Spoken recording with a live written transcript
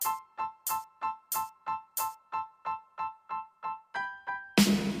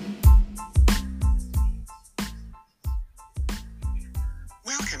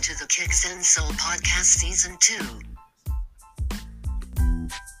Welcome to the Kicks and Soul Podcast Season 2.